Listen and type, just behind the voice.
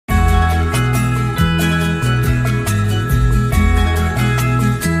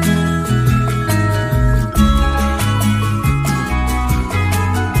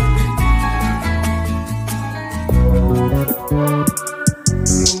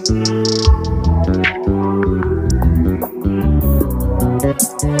You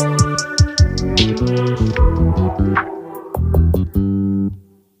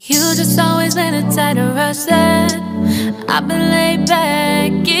just always been a tighter rush that I've been laid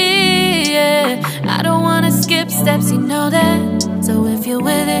back, yeah. I don't wanna skip steps, you know that. So if you're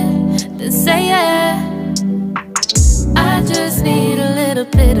with it, then say yeah. I just need a little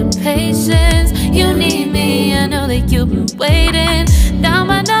bit of patience. You need me, I know that you've been waiting. Down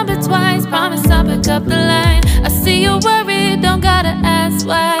my number twice, promise I'll pick up the line. I see you worried, don't gotta ask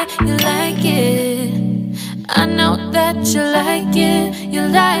why. You like it, I know that you like it. You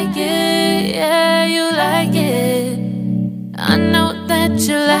like it, yeah, you like it. I know that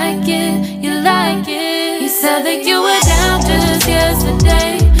you like it, you like it. You said that you were down just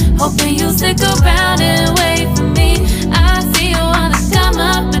yesterday, hoping you'll stick around and wait for me. I see you wanna come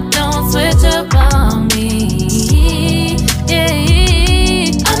up, but don't switch up on me. Yeah,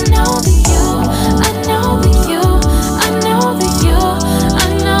 I know that you, I know that you, I know that you, I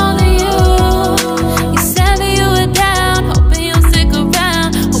know that you. You said that you were down, hoping you'll stick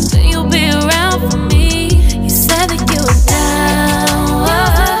around, hoping you'll be around for me. You said that you were down,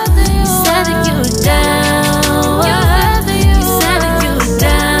 you said that you were down, you said that you were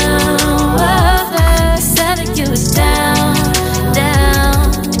down, you said that you were down, down.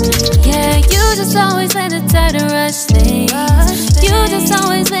 Yeah, you just always been the type to rush things. You just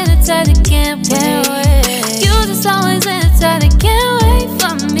always been the type that can't wait. You just always been the type that can't wait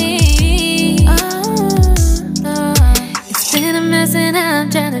for me. It's been a mess and I'm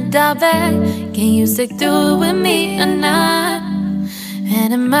trying to dial back. Can you stick through it with me or not?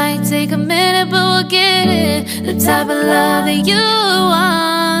 And it might take a minute, but we'll get it. The type of love that you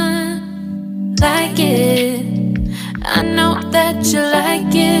want, like it. I know that you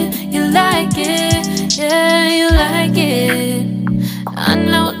like it, you like it, yeah, you like it. I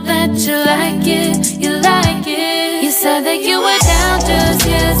know that you like it, you like it. You said that you were down just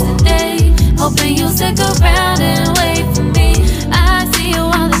yesterday, hoping you'll stick around and wait for me. I see you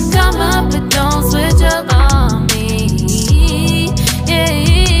wanna come up, but don't switch up on me. Yeah,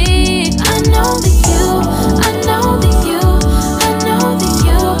 I know that you, I know that you, I know that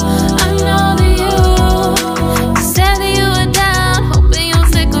you, I know that you. You said that you were down, hoping you'll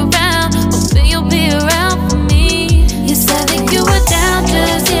stick around, hoping you'll be around for me. You said that you were down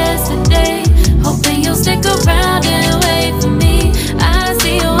just yesterday, hoping you'll stick around and wait for me. I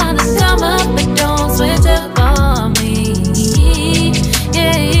see you wanna come up, but don't switch up on me.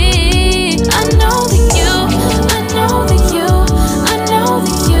 Yeah, I know that you, I know that you, I know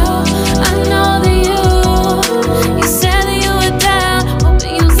that you, I know that you. You said that you were down,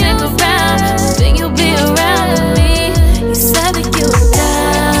 hoping you'll stick around, hoping you'll be around with me. You said that you were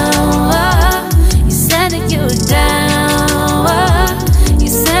down, you said that you were down, you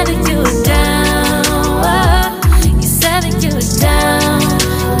said that you were down, you said that you were down,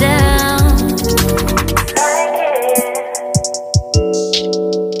 down.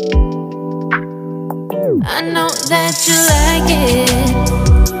 I know that you like it.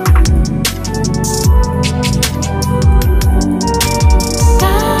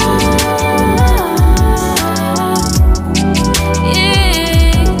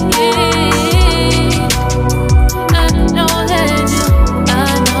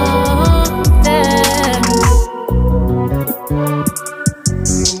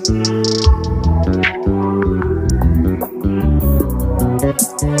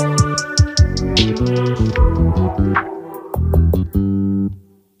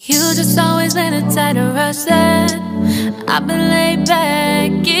 You just always been a tighter rush that I've been laid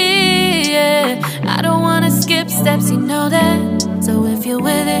back, yeah. I don't wanna skip steps, you know that. So if you're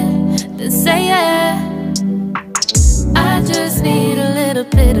with it, then say yeah. I just need a little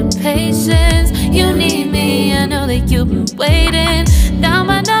bit of patience. You need me, I know that you've been waiting. Down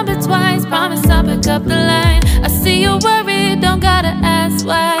my number twice, promise I'll pick up the line. I see you worried, don't gotta ask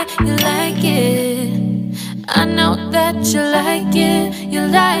why. You like it, I know that you like it, you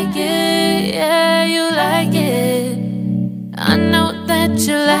like it, yeah, you like it. I know that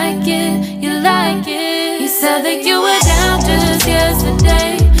you like it, you like it. You said that you were down just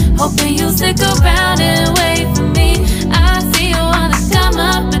yesterday, hoping you'll stick around and wait for me. I see you wanna come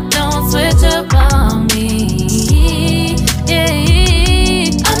up, but don't switch up on me. Yeah,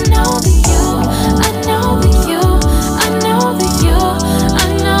 I know that you, I know that you, I know that you, I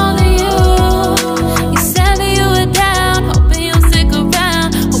know that you. You said that you were down, hoping you'll stick around,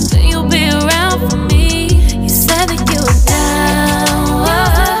 hoping you'll be around for me. You said that you were down,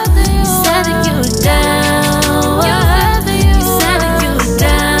 you said that you were down, you said that you were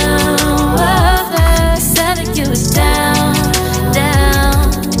down, you said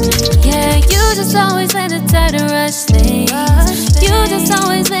just always been the type to rush things. You just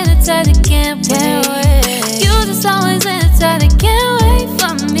always been the type that can't wait. You just always been the type that can't wait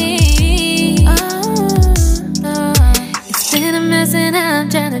for me. It's been a mess and I'm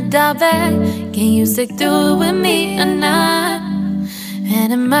trying to dial back. Can you stick through it with me or not?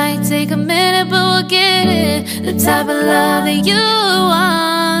 And it might take a minute, but we'll get it. The type of love that you want.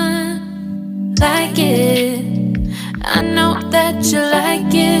 Like it, I know that you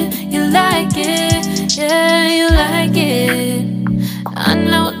like it. You like it, yeah, you like it. I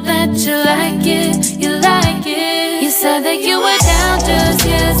know that you like it. You like it. You said that you were down just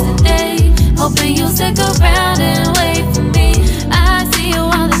yesterday, hoping you'll stick around and wait for me. I see you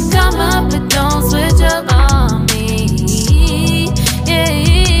wanna come up, but don't switch up on me. Yeah,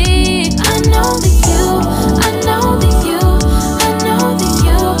 I know that you, I know that you, I know that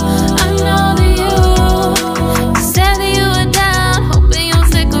you, I know that you. You said that you were down, hoping you'll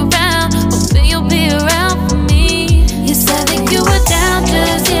stick around, hoping you'll be around for me. You said that you were down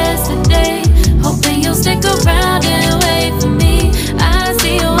just yesterday, hoping you'll stick around and wait for me. I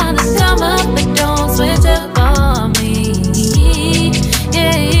see you wanna come up, but don't switch up on me.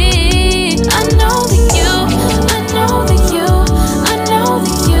 Yeah, I know that you, I know that you, I know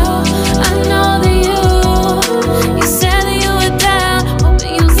that you, I know that you. You said that you were down,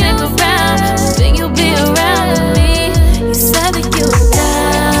 hoping you'll stick around, hoping you'll be around with me. You said that you were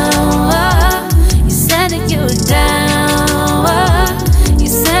down, you said that you were down, you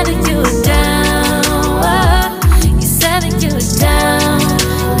said that you were down, you said that you were down,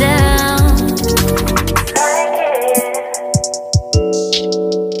 down.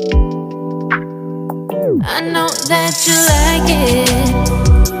 I know that you like it.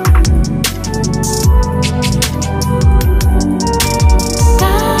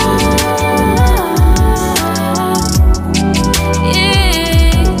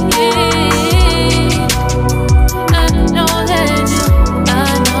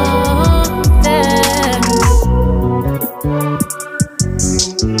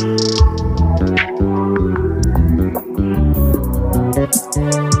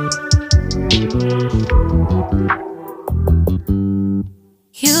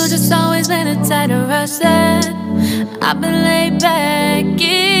 I've been laid back,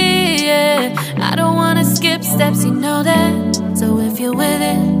 yeah. I don't wanna skip steps, you know that. So if you're with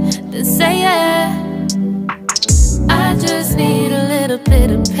it, then say yeah. I just need a little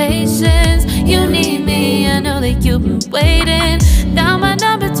bit of patience. You need me, I know that you've been waiting. Down my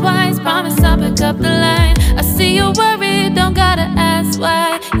number twice, promise I'll pick up the line. I see you worried, don't gotta ask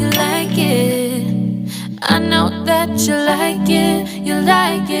why. You like it, I know that you like it. You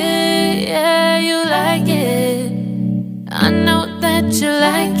like it, yeah, you like it. I know that you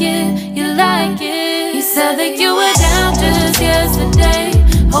like it, you like it. You said that you were down just yesterday,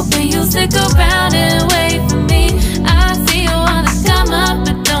 hoping you'll stick around and wait for me. I see you wanna come up,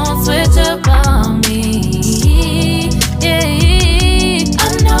 but don't switch up on me. Yeah, I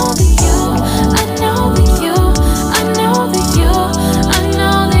know that you, I know that you, I know that you, I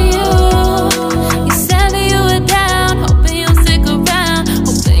know that you. You said that you were down, hoping you'll stick around,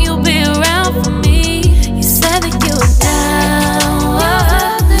 hoping you'll be around for me. You said that you were down,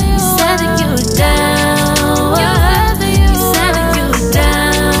 you said that you were down, you said that you were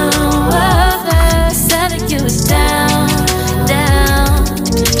down, you said that you were down, down.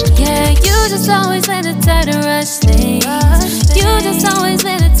 Yeah, you just always been the type to rush things. You just always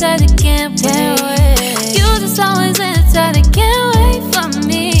been the type that can't wait. You just always been the type that can't wait for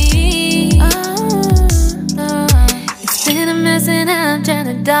me. It's been a mess and I'm trying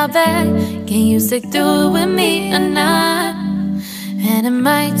to dial back. Can you stick through it with me or not? And it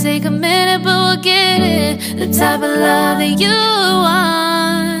might take a minute, but we'll get it. The type of love that you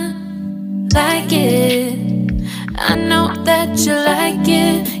want. Like it, I know that you like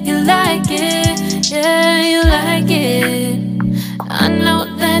it. You like it, yeah, you like it. I know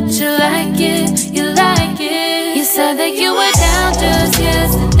that you like it. You like it. You said that you were down just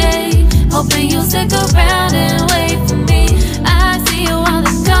yesterday, hoping you'll stick around and wait for me. I see you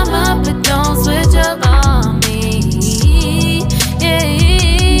wanna come up, but don't switch up on me. Yeah,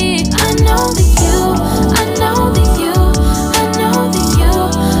 I know that you, I know that you, I know that you,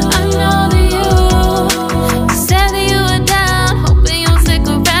 I know that you. You said that you were down, hoping you'll stick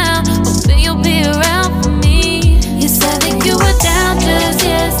around, hoping you'll be around for me. You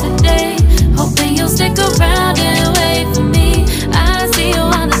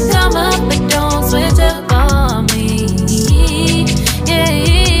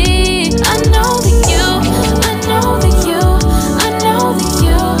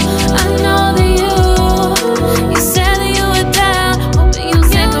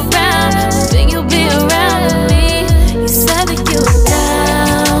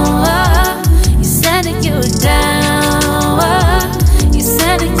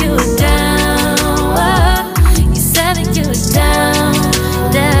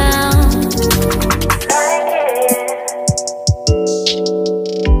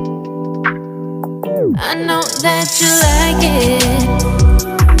you like it.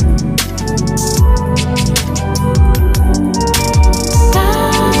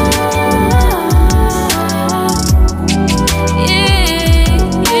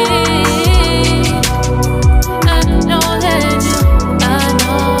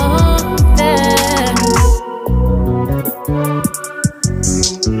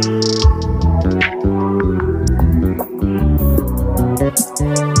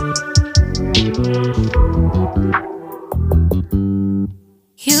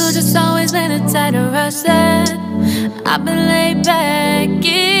 I've been laid back,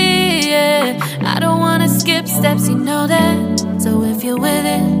 yeah. I don't wanna skip steps, you know that. So if you're with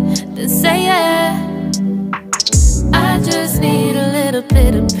it, then say yeah. I just need a little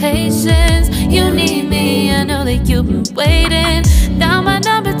bit of patience. You need me, I know that you've been waiting. Down my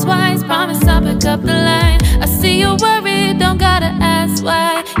number twice, promise I'll pick up the line. I see you worried, don't gotta ask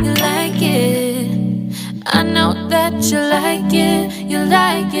why. You like it, I know that you like it. You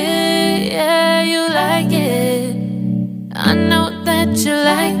like it, yeah, you like it. I know that you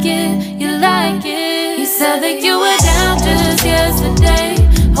like it, you like it. You said that you were down just yesterday,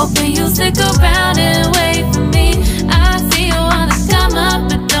 hoping you'll stick around and wait for me. I see you wanna come up,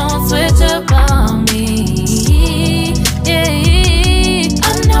 but don't switch up on me. Yeah,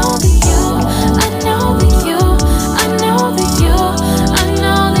 I know that you, I know that you, I know that you, I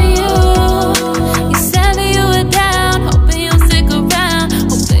know that you. You said that you were down, hoping you'll stick around,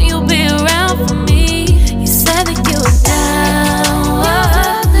 hoping you'll be around for me. You said that you were down,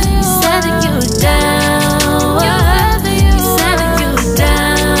 you said that you were down, you said that you were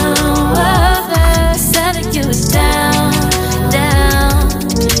down, you said that you were down, down.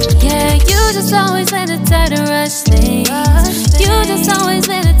 Yeah, you just always been the type to rush things. You just always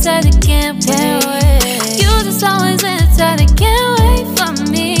been the type that can't wait. You just always been the type that can't wait for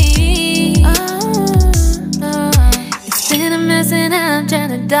me. It's been a mess and I'm trying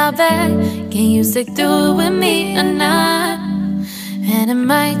to dial back. Can you stick through it with me or not? And it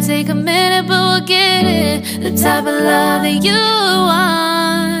might take a minute, but we'll get it. The type of love that you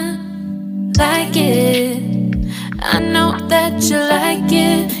want. Like it, I know that you like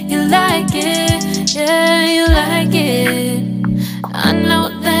it. You like it, yeah, you like it. I know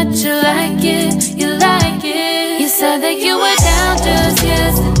that you like it. You like it. You said that you were down just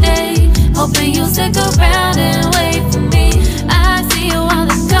yesterday, hoping you'll stick around and wait